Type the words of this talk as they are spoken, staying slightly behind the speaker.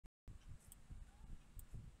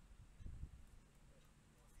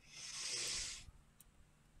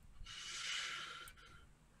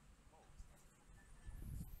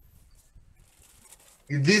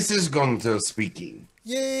This is Gunther speaking.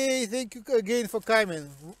 Yay! Thank you again for coming.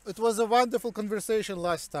 It was a wonderful conversation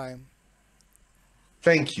last time.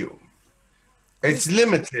 Thank you. It's This,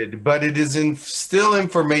 limited, but it is still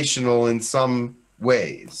informational in some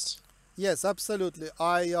ways. yes, absolutely.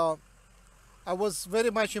 I was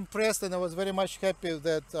very much impressed, and I was very much happy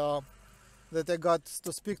that I got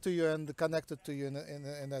to speak to you and connected to you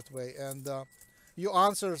in that way. And your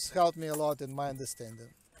answers helped me a lot in my understanding.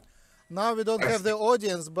 Now we don't I have see. the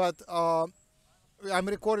audience, but I'm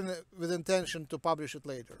recording it with intention to publish it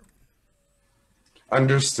later.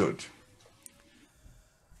 Understood.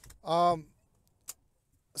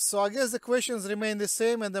 So I guess the questions remain the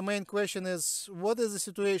same, and the main question is, what is the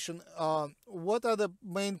situation? What are the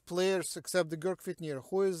main players except the Girk Fitneer?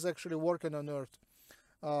 Who is actually working on Earth?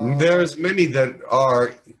 There's many that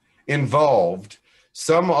are involved.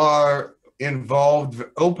 Some are involved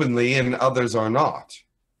openly and others are not.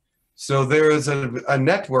 So there is a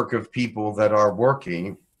network of people that are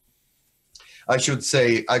working. I should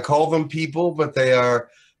say, I call them people, but they are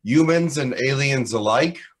humans and aliens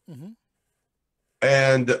alike. Mhm.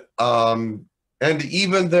 And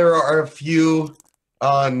even there are a few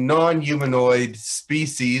non-humanoid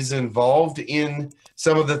species involved in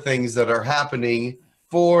some of the things that are happening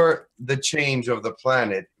for the change of the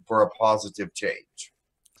planet, for a positive change.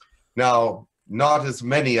 Now, not as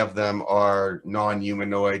many of them are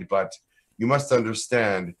non-humanoid, but you must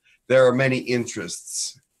understand there are many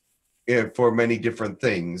interests for many different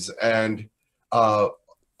things, and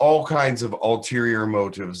all kinds of ulterior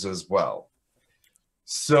motives as well.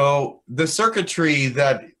 So the circuitry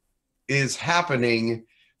that is happening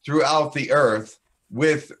throughout the earth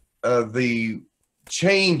with the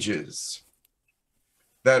changes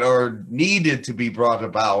that are needed to be brought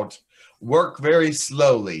about work very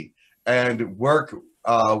slowly and work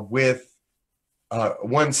with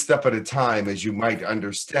one step at a time, as you might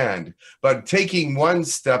understand. But taking one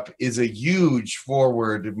step is a huge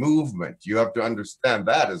forward movement. You have to understand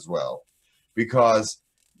that as well, because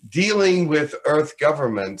dealing with Earth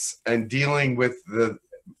governments and dealing with the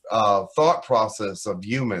thought process of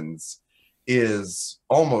humans is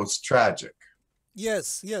almost tragic.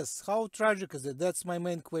 Yes, yes. How tragic is it? That's my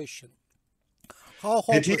main question. How It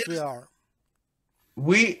hopeless we is, are.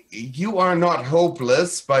 you are not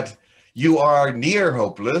hopeless, but you are near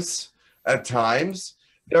hopeless at times.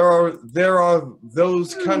 There are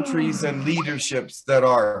those countries and leaderships that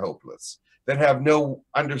are hopeless, that have no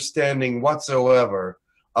understanding whatsoever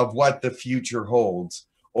of what the future holds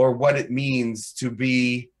or what it means to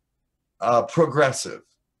be progressive.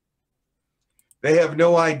 They have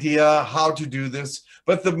no idea how to do this,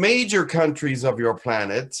 but the major countries of your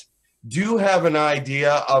planet do have an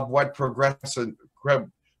idea of what progressive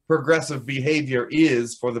behavior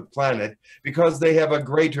is for the planet, because they have a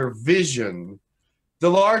greater vision. The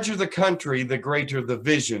larger the country, the greater the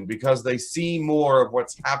vision, because they see more of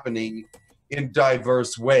what's happening in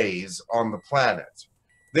diverse ways on the planet.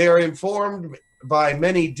 They are informed by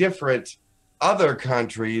many different other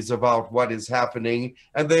countries about what is happening,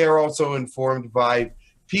 and they are also informed by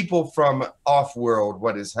people from off-world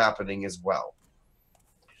what is happening as well.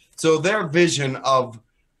 So their vision of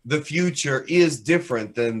the future is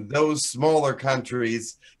different than those smaller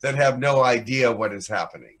countries that have no idea what is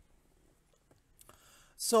happening.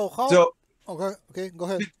 So how? So Okay, okay. Go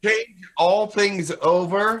to ahead. change all things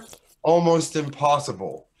over, almost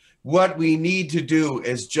impossible. What we need to do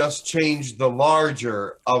is just change the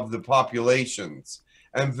larger of the populations,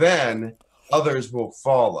 and then others will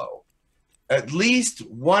follow. At least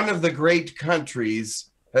one of the great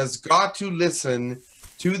countries has got to listen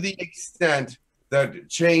to the extent that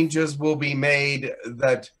changes will be made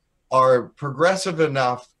that are progressive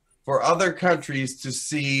enough for other countries to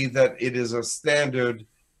see that it is a standard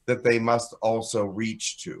that they must also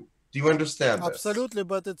reach to. Do you understand this? Absolutely,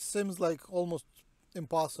 but it seems like almost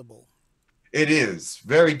impossible. It is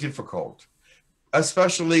very difficult,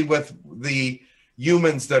 especially with the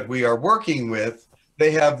humans that we are working with.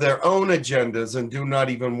 They have their own agendas and do not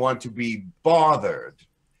even want to be bothered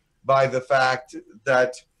by the fact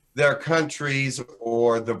that their countries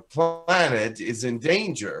or the planet is in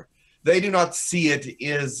danger. They do not see it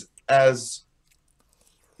as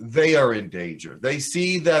they are in danger. They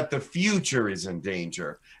see that the future is in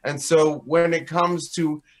danger. And so when it comes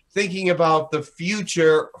to thinking about the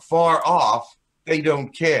future far off, they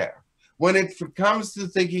don't care. When it comes to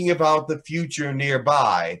thinking about the future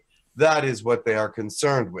nearby, that is what they are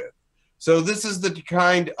concerned with. So this is the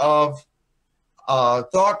kind of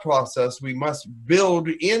thought process we must build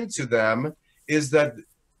into them, is that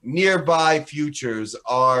nearby futures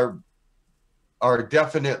are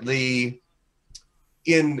definitely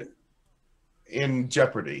in in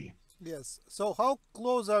jeopardy. Yes. So how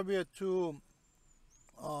close are we to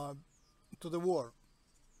the war?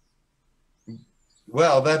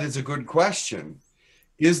 Well, that is a good question.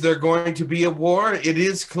 Is there going to be a war? It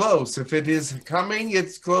is close. If it is coming,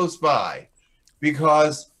 it's close by.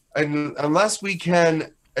 Because unless we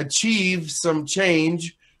can achieve some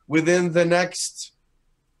change within the next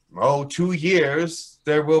 2 years,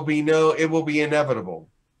 it will be inevitable.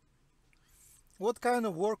 What kind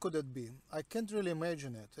of war could it be? I can't really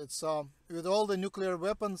imagine it. It's with all the nuclear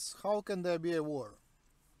weapons, how can there be a war?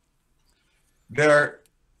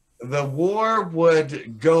 The war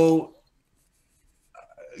would go.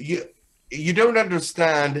 You don't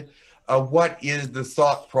understand what is the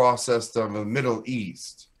thought process of the Middle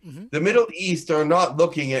East. Mm-hmm. The Middle East are not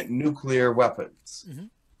looking at nuclear weapons Mm-hmm.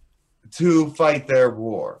 to fight their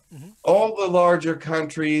war. Mm-hmm. All the larger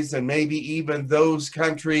countries, and maybe even those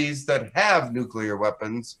countries that have nuclear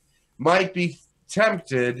weapons, might be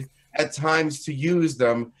tempted at times to use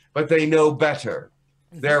them, but they know better.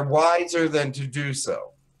 Mm-hmm. They're wiser than to do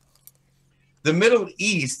so. The Middle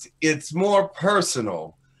East, it's more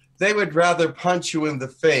personal. They would rather punch you in the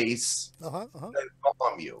face than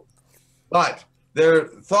bomb you. But their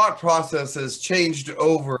thought process has changed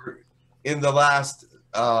over in the last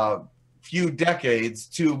few decades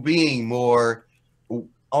to being more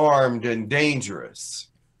armed and dangerous.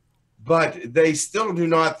 But they still do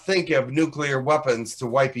not think of nuclear weapons to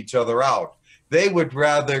wipe each other out. They would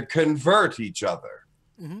rather convert each other.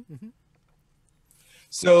 Mm-hmm. Mm-hmm.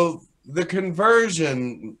 So the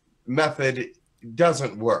conversion method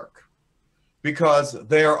doesn't work because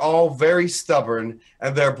they're all very stubborn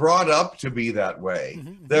and they're brought up to be that way.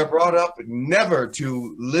 Mm-hmm. They're brought up never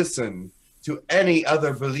to listen to any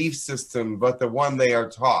other belief system but the one they are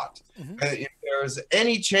taught. Mm-hmm. And if there's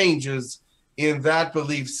any changes in that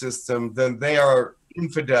belief system, then they are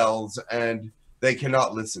infidels and they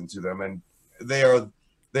cannot listen to them, and they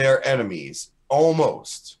are enemies.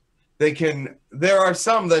 Almost. There are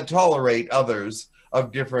some that tolerate others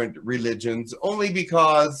of different religions only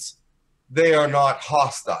because they are not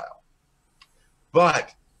hostile.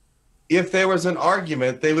 But if there was an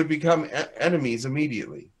argument, they would become enemies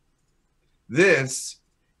immediately. This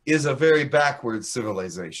is a very backward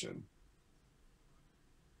civilization.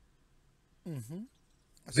 Mm-hmm.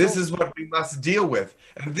 This is what we must deal with.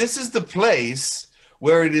 And this is the place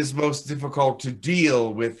where it is most difficult to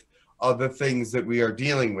deal with the things that we are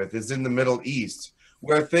dealing with, is in the Middle East,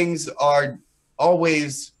 where things are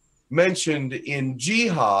always mentioned in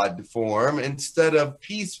jihad form instead of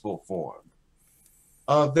peaceful form.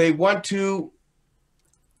 They want to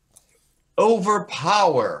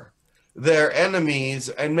overpower their enemies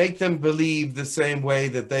and make them believe the same way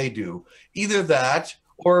that they do. Either that,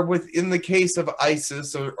 or in the case of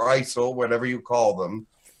ISIS or ISIL, whatever you call them,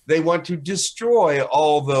 they want to destroy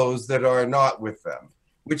all those that are not with them,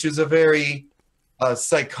 which is a very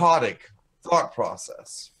psychotic thought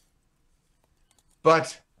process.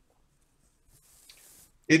 But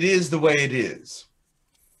it is the way it is.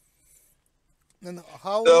 And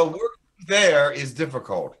how The work there is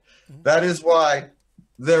difficult. Mm-hmm. That is why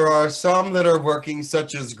there are some that are working,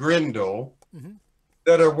 such as Grindel, mm-hmm.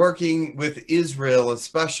 that are working with Israel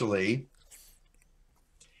especially,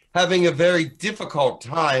 having a very difficult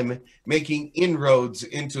time making inroads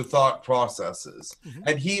into thought processes. Mm-hmm.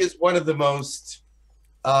 And he is one of the most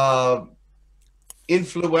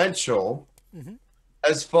influential mm-hmm.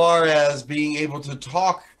 as far as being able to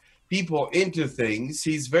talk people into things.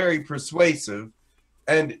 He's very persuasive.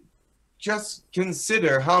 And just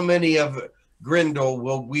consider how many of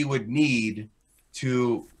Grindel we would need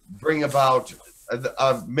to bring about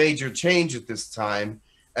a major change at this time.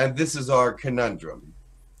 And this is our conundrum.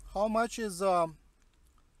 How much a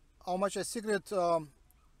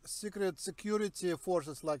secret security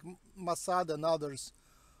forces like Mossad and others,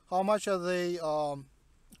 how much are they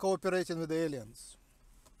cooperating with the aliens?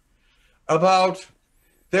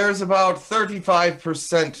 There's about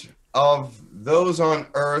 35% of those on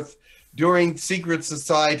Earth during secret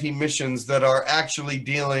society missions that are actually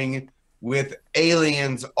dealing with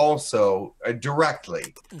aliens also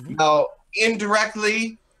directly. Mm-hmm. Now,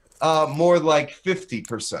 indirectly, more like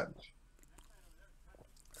 50%.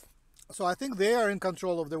 So I think they are in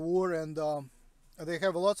control of the war, and they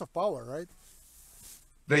have lots of power, right?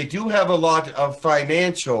 They do have a lot of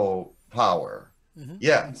financial power, mm-hmm.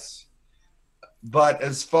 yes. But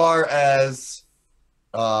as far as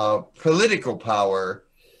political power,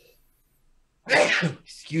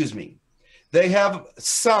 excuse me, they have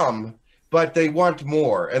some, but they want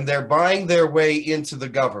more, and they're buying their way into the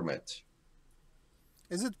government.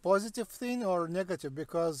 Is it positive thing or negative?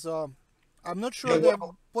 Because I'm not sure Yeah, they're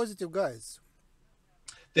positive guys.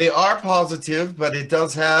 They are positive, but it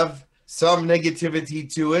does have some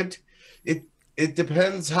negativity to it. It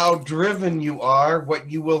depends how driven you are, what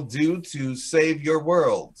you will do to save your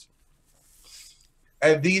world.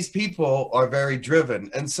 And these people are very driven.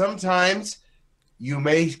 And sometimes you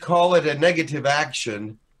may call it a negative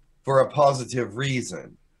action for a positive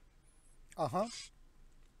reason. Uh-huh.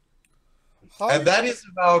 And that is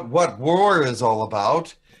about what war is all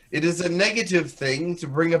about. It is a negative thing to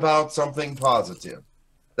bring about something positive.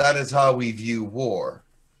 That is how we view war,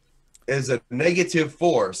 is a negative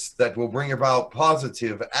force that will bring about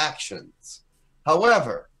positive actions.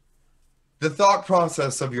 However, the thought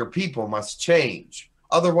process of your people must change.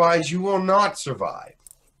 Otherwise, you will not survive.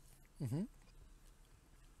 Mm-hmm.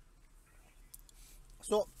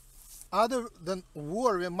 So, other than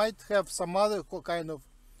war, we might have some other kind of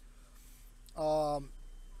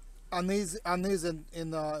unease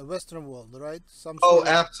in the Western world, right? Oh,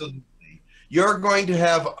 absolutely. You're going to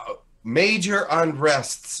have major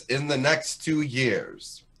unrests in the next 2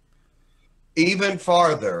 years. Even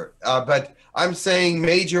farther. But I'm saying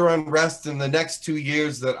major unrest in the next 2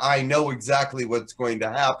 years that I know exactly what's going to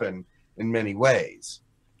happen in many ways.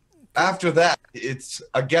 After that, it's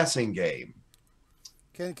a guessing game.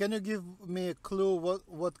 Can you give me a clue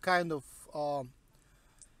what kind of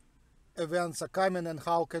events are coming and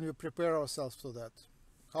how can we prepare ourselves to that?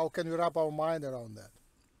 How can we wrap our mind around that?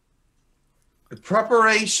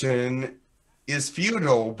 Preparation is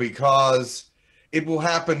futile because it will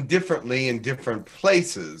happen differently in different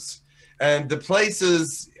places. And the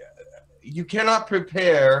places, you cannot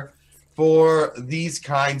prepare for these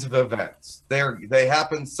kinds of events. They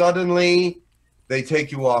happen suddenly, they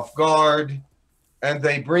take you off guard, and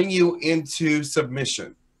they bring you into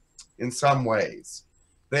submission in some ways.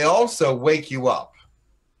 They also wake you up.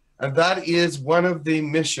 And that is one of the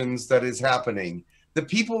missions that is happening. The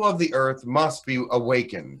people of the earth must be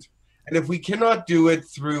awakened. And if we cannot do it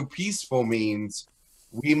through peaceful means,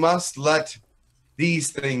 we must let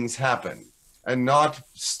these things happen and not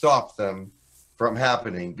stop them from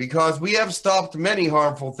happening. Because we have stopped many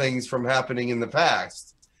harmful things from happening in the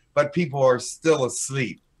past, but people are still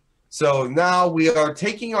asleep. So now we are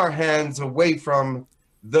taking our hands away from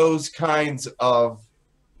those kinds of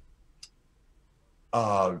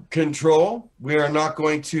control. We are not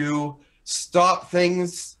going to stop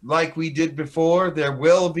things like we did before. There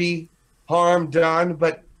will be harm done,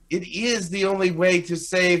 but it is the only way to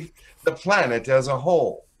save the planet as a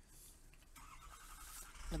whole.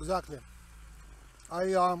 Exactly. I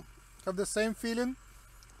have the same feeling.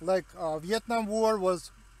 Like Vietnam War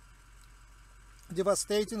was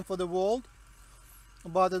devastating for the world,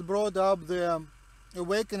 but it brought up the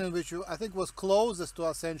awakening, which I think was closest to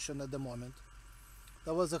ascension at the moment.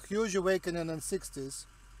 There was a huge awakening in the 60s.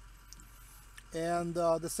 And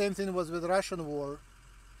the same thing was with Russian war,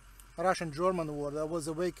 Russian-German war. There was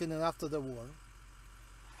awakening after the war.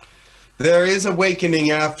 There is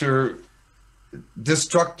awakening after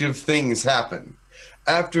destructive things happen,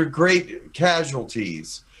 after great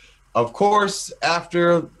casualties. Of course,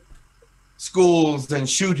 after schools and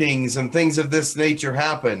shootings and things of this nature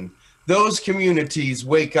happen, those communities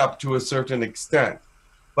wake up to a certain extent.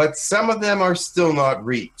 But some of them are still not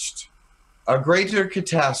reached. A greater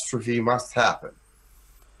catastrophe must happen.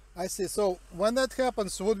 I see. So when that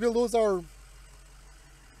happens, would we lose our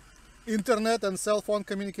internet and cell phone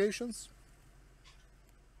communications?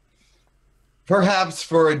 Perhaps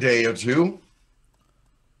for a day or two.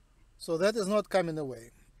 So that is not coming away.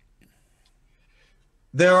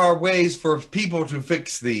 There are ways for people to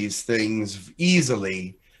fix these things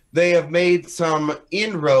easily. They have made some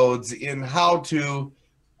inroads in how to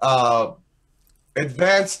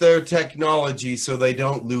advance their technology so they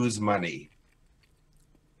don't lose money.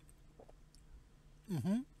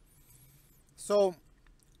 Mm-hmm. So,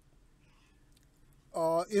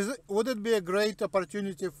 would it be a great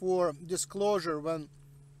opportunity for disclosure when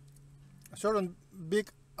certain big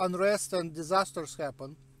unrest and disasters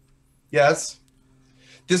happen? Yes.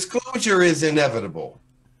 Disclosure is inevitable.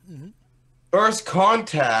 Mm-hmm. First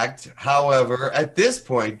contact, however, at this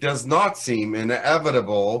point does not seem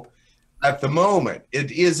inevitable at the moment.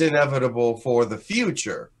 It is inevitable for the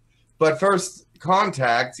future. But first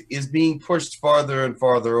contact is being pushed farther and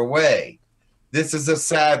farther away. This is a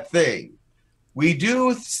sad thing. We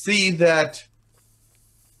do see that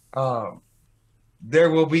there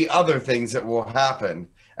will be other things that will happen,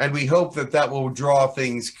 and we hope that that will draw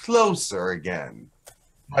things closer again.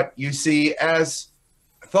 But you see, as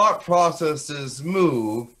thought processes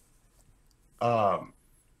move,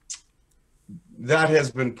 that has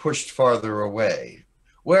been pushed farther away.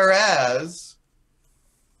 Whereas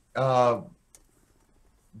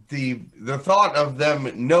the thought of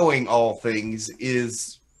them knowing all things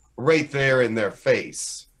is right there in their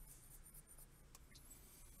face.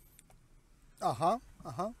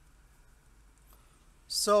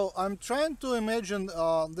 So I'm trying to imagine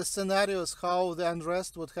the scenarios how the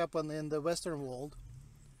unrest would happen in the Western world,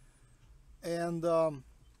 and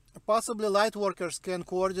possibly light workers can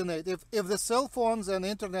coordinate if the cell phones and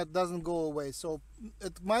internet doesn't go away. So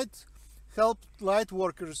it might help light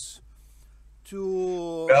workers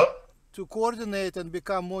to coordinate and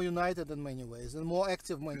become more united in many ways and more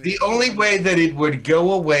active. The only way that it would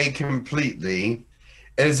go away completely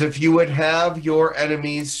is if you would have your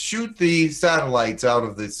enemies shoot the satellites out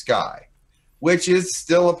of the sky, which is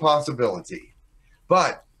still a possibility.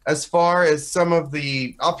 But as far as some of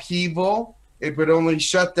the upheaval, it would only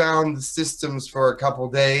shut down the systems for a couple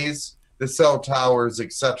days, the cell towers,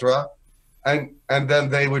 etc., and then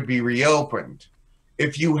they would be reopened.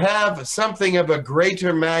 If you have something of a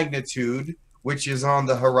greater magnitude, which is on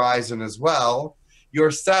the horizon as well,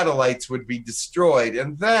 your satellites would be destroyed,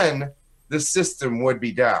 and then the system would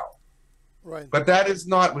be down. Right. But that is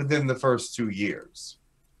not within the first 2 years.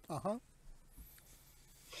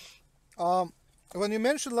 When you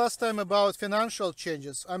mentioned last time about financial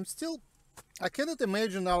changes, I cannot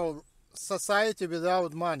imagine our society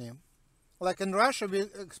without money. Like in Russia, we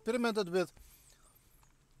experimented with,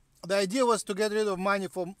 the idea was to get rid of money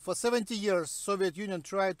for 70 years. Soviet Union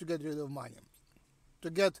tried to get rid of money, to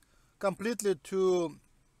get completely to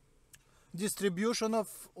distribution of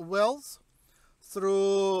wealth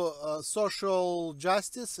through social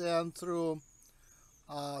justice and through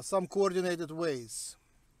some coordinated ways.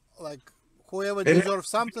 Like whoever deserved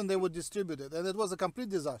something, they would distribute it, and it was a complete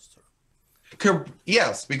disaster.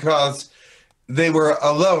 Yes, because they were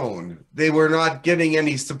alone. They were not getting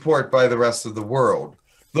any support by the rest of the world.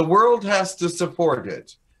 The world has to support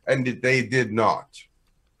it, and they did not.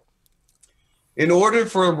 In order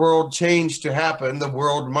for a world change to happen, the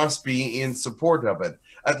world must be in support of it.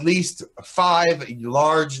 At least 5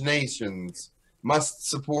 large nations must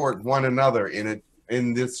support one another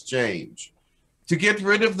in this change. To get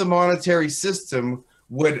rid of the monetary system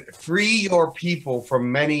would free your people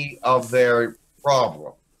from many of their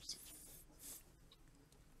problems.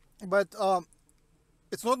 But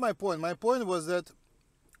it's not my point. My point was that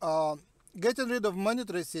getting rid of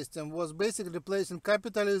monetary system was basically replacing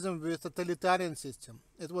capitalism with a totalitarian system.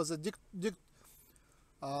 It was a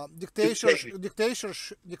dictatorship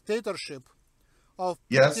of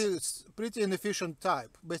pretty inefficient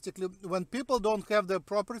type. Basically, when people don't have their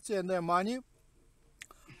property and their money,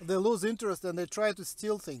 they lose interest and they try to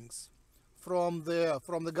steal things from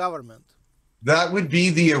the government. That would be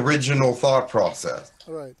the original thought process.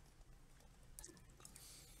 Right.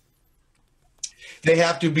 They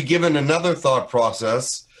have to be given another thought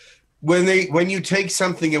process. When you take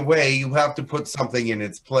something away, you have to put something in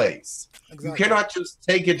its place. Exactly. You cannot just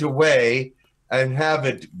take it away and have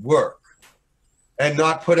it work and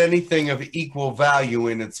not put anything of equal value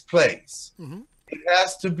in its place. Mm-hmm. It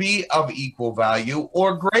has to be of equal value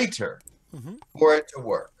or greater for it to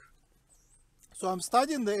work. So I'm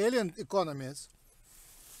studying the alien economies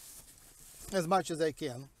as much as I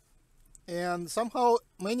can. And somehow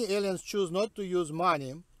many aliens choose not to use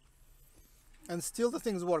money, and still the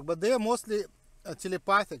things work. But they are mostly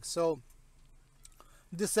telepathic, so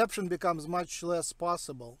deception becomes much less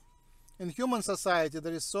possible. In human society,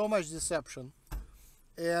 there is so much deception,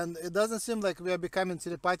 and it doesn't seem like we are becoming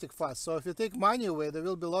telepathic fast. So if you take money away, there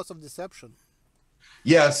will be lots of deception.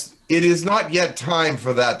 Yes, it is not yet time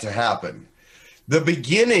for that to happen. The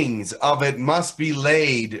beginnings of it must be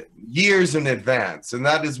laid years in advance, and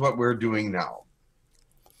that is what we're doing now.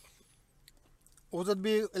 Would it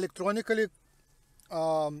be electronically,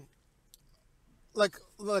 like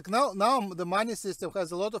now the money system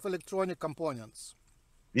has a lot of electronic components?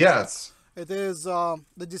 Yes. It is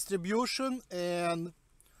the distribution and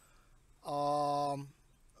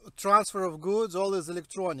transfer of goods, all is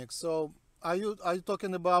electronic. So are you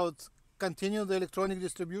talking about continue the electronic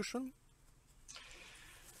distribution?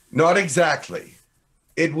 Not exactly.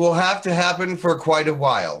 It will have to happen for quite a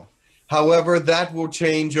while. However, that will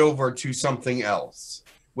change over to something else,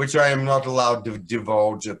 which I am not allowed to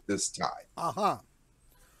divulge at this time.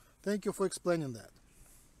 Thank you for explaining that.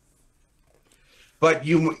 But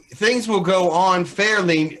things will go on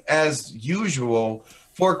fairly as usual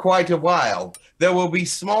for quite a while. There will be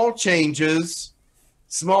small changes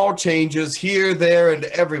here, there, and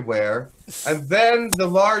everywhere. And then the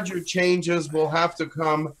larger changes will have to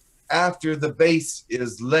come after the base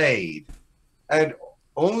is laid. And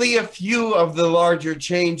only a few of the larger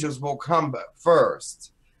changes will come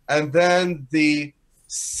first. And then the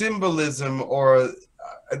symbolism or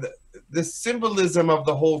the symbolism of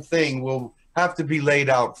the whole thing will have to be laid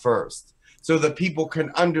out first so that people can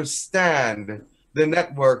understand the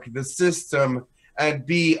network, the system, and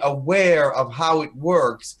be aware of how it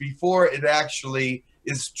works before it actually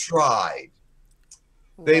is tried.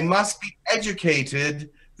 They must be educated,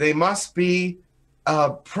 they must be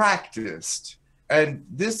practiced, and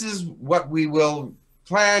this is what we will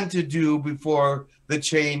plan to do before the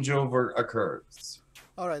changeover occurs.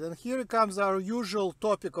 All right, and here comes our usual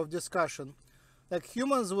topic of discussion. Like,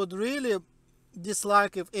 humans would really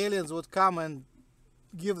dislike if aliens would come and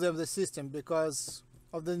give them the system because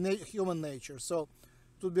of the human nature. So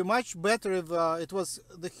it would be much better if it was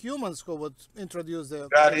the humans who would introduce the...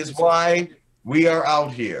 That is why we are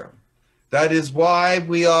out here. That is why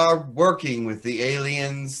we are working with the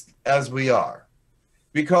aliens as we are.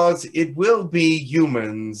 Because it will be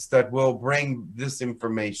humans that will bring this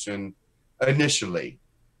information initially.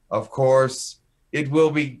 Of course, it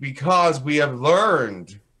will be because we have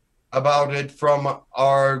learned about it from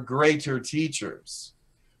our greater teachers.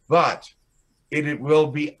 But it will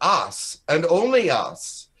be us and only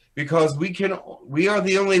us, because we are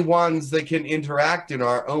the only ones that can interact in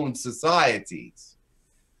our own societies.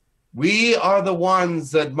 We are the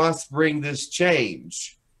ones that must bring this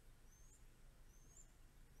change.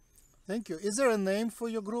 Thank you. Is there a name for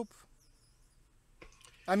your group?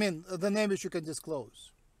 I mean, the name which you can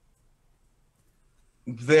disclose.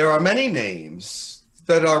 There are many names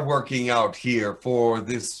that are working out here for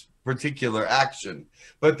this particular action,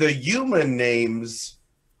 but the human names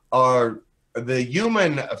are, the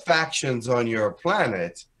human factions on your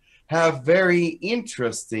planet have very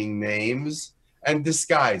interesting names and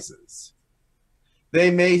disguises.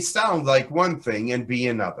 They may sound like one thing and be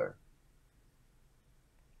another.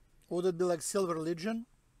 Would it be like Silver Legion?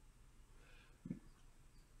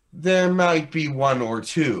 There might be one or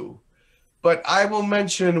two, but I will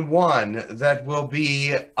mention one that will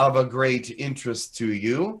be of a great interest to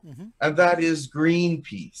you, and that is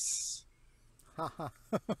Greenpeace.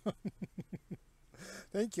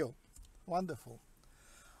 Thank you. Wonderful.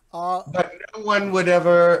 But no one would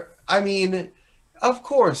ever, I mean, of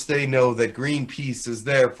course they know that Greenpeace is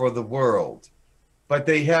there for the world, but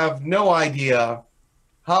they have no idea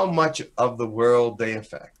how much of the world they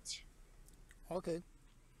affect. Okay.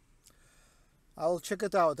 I'll check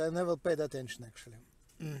it out. I never paid attention, actually.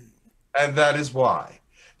 And that is why.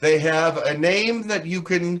 They have a name that you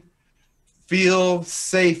can feel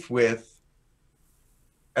safe with,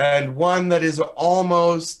 and one that is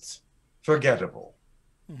almost forgettable.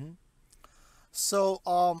 So,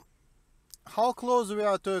 how close we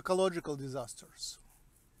are to ecological disasters?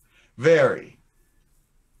 Very.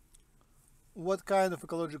 What kind of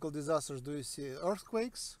ecological disasters do you see?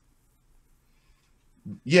 Earthquakes?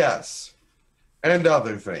 Yes, and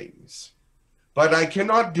other things. But I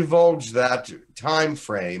cannot divulge that time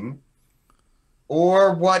frame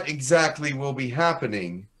or what exactly will be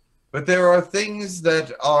happening. But there are things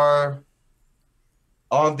that are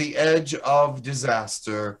on the edge of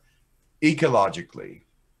disaster ecologically.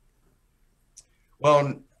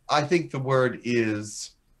 Well, I think the word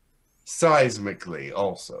is seismically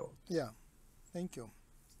also. Yeah, thank you.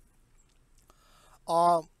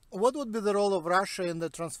 What would be the role of Russia in the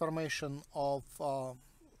transformation of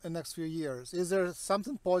the next few years? Is there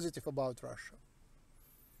something positive about Russia?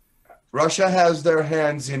 Russia has their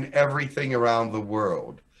hands in everything around the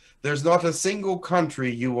world. There's not a single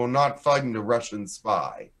country you will not find a Russian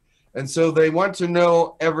spy. And so they want to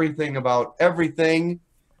know everything about everything.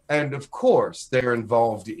 And of course, they're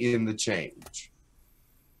involved in the change.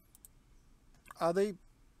 Are they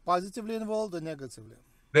positively involved or negatively?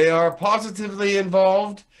 They are positively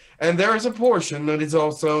involved, and there is a portion that is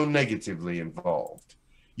also negatively involved.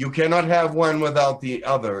 You cannot have one without the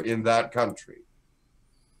other in that country.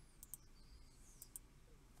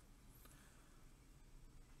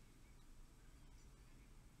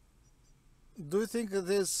 Do you think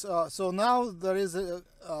this, so now there is a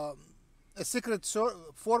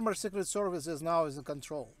former Secret Service is now in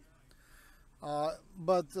control.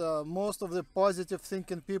 But most of the positive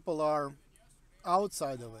thinking people are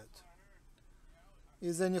outside of it.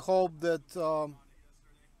 Is there any hope that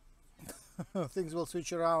things will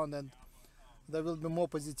switch around and there will be more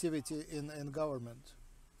positivity in government?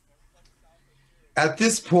 At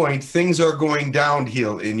this point, things are going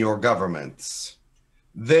downhill in your governments.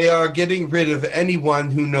 They are getting rid of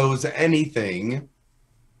anyone who knows anything.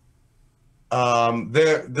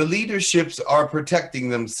 The leaderships are protecting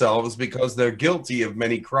themselves because they're guilty of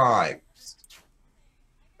many crimes.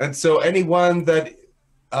 And so anyone that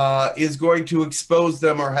is going to expose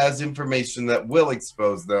them or has information that will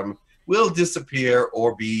expose them will disappear or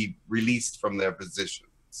be released from their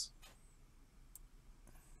positions.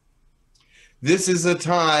 This is a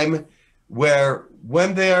time where when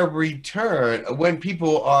they are returned, when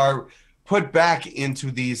people are put back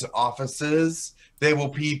into these offices, they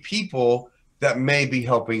will be people that may be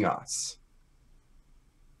helping us.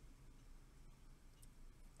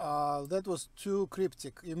 That was too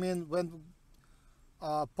cryptic. You mean when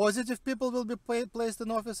positive people will be placed in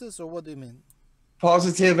offices, or what do you mean?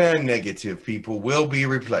 Positive and negative people will be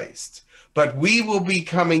replaced, but we will be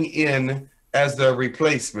coming in as the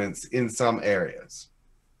replacements in some areas.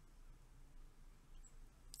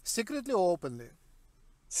 Secretly or openly?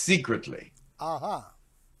 Secretly. Aha.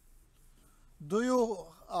 Do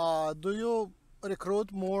you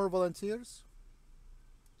recruit more volunteers?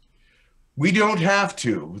 We don't have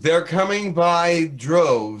to. They're coming by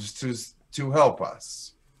droves to help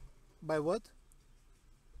us. By what?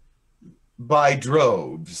 By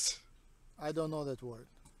droves. I don't know that word.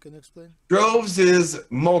 Can you explain? Droves is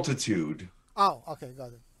multitude. Oh, okay,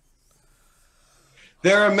 got it.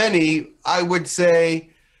 There are many. I would say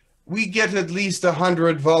we get at least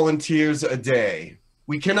 100 volunteers a day.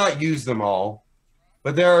 We cannot use them all,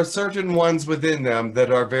 but there are certain ones within them that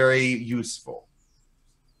are very useful.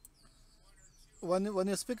 When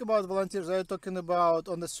you speak about volunteers, are you talking about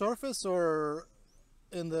on the surface or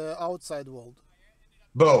in the outside world?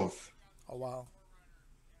 Both. Oh, wow.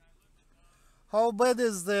 How bad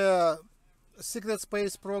is the secret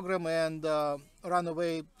space program and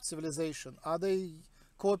runaway civilization? Are they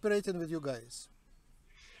cooperating with you guys?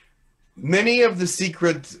 Many of the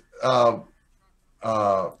secret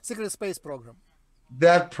Space program.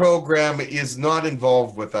 that program is not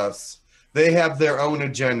involved with us. They have their own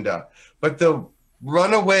agenda. But the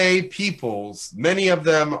runaway peoples, many of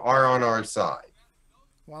them are on our side.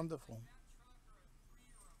 Wonderful.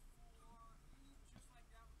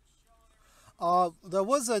 There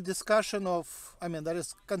was a discussion of, there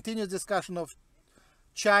is continuous discussion of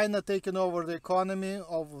China taking over the economy,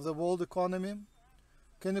 of the world economy.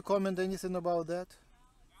 Can you comment anything about that?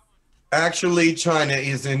 Actually, China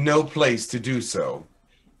is in no place to do so.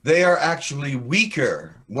 They are actually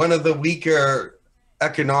weaker, one of the weaker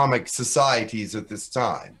economic societies at this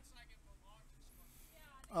time.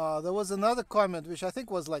 There was another comment, which I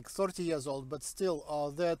think was like 30 years old, but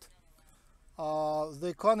still, that the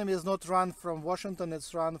economy is not run from Washington,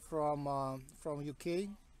 it's run from UK.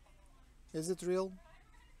 Is it real?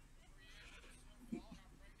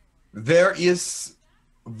 There is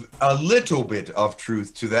a little bit of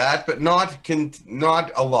truth to that, but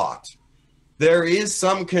not a lot. There is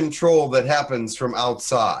some control that happens from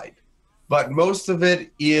outside, but most of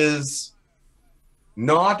it is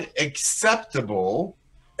not acceptable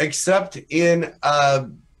except in a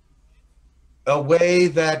way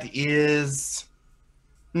that is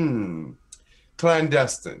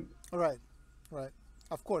clandestine. Right.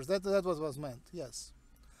 Of course, that was what was meant. Yes.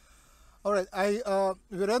 All right.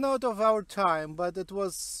 We ran out of our time, but it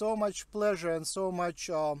was so much pleasure and so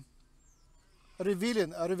much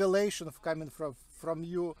revelation of coming from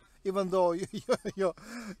you, even though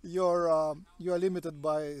you're limited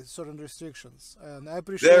by certain restrictions. And I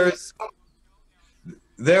appreciate.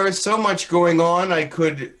 There is so much going on. I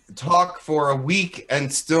could talk for a week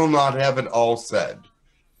and still not have it all said.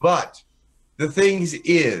 But the thing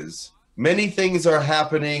is, many things are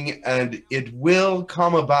happening, and it will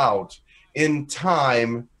come about in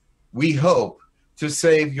time, we hope, to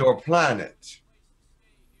save your planet.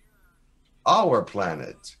 Our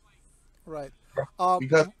planet. Right.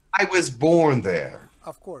 Because I was born there.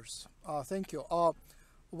 Of course. Thank you.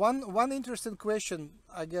 One interesting question,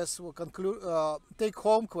 I guess we'll conclude,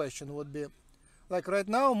 take-home question would be, like right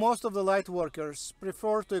now, most of the light workers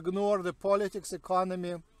prefer to ignore the politics,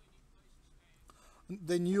 economy,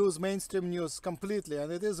 the news, mainstream news completely, and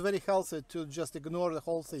it is very healthy to just ignore the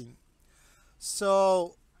whole thing.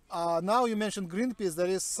 So now you mentioned Greenpeace, there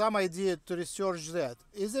is some idea to research that.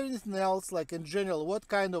 Is there anything else, like in general, what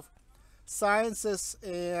kind of sciences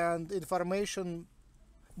and information,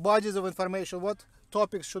 bodies of information, what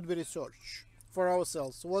topics should we research for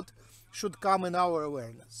ourselves? What should come in our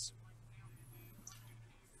awareness?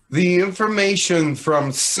 The information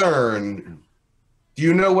from CERN. Do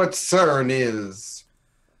you know what CERN is?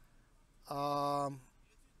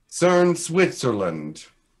 CERN, Switzerland.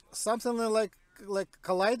 Something like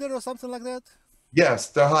collider or something like that? Yes,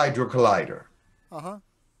 the Hydro Collider. Uh-huh.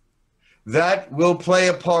 That will play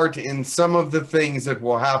a part in some of the things that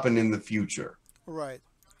will happen in the future. Right.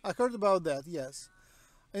 I heard about that, yes.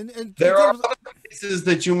 And there are other places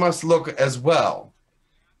that you must look as well.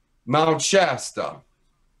 Mount Shasta,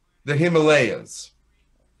 the Himalayas,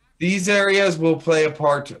 These areas will play a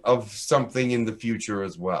part of something in the future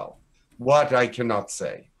as well. What, I cannot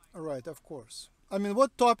say. Right, of course. I mean,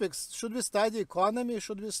 what topics? Should we study economy?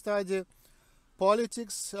 Should we study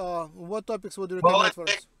politics? What topics would you recommend for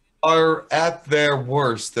us? Are at their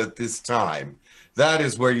worst at this time. That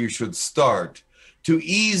is where you should start to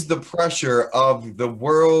ease the pressure of the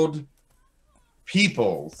world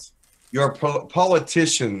peoples. Your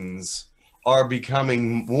politicians are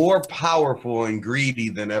becoming more powerful and greedy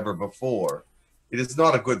than ever before. It is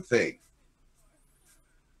not a good thing.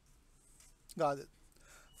 Got it.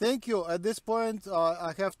 Thank you. At this point,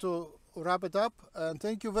 I have to wrap it up. And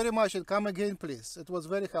thank you very much. And come again, please. It was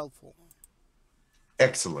very helpful.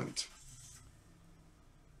 Excellent.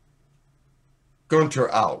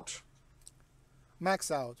 Gunther out. Max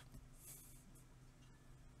out.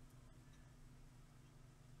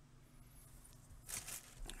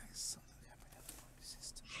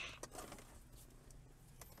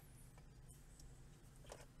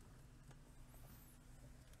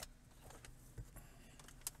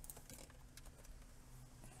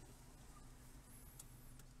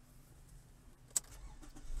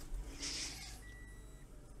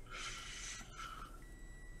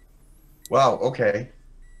 Wow, okay.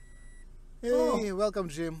 Hey, welcome,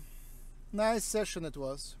 Jim. Nice session it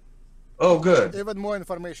was. Oh, good. Even more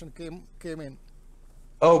information came in.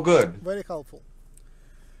 Oh, good. Very helpful.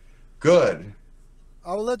 Good.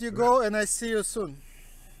 I will let you go, and I see you soon.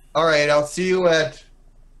 All right, I'll see you at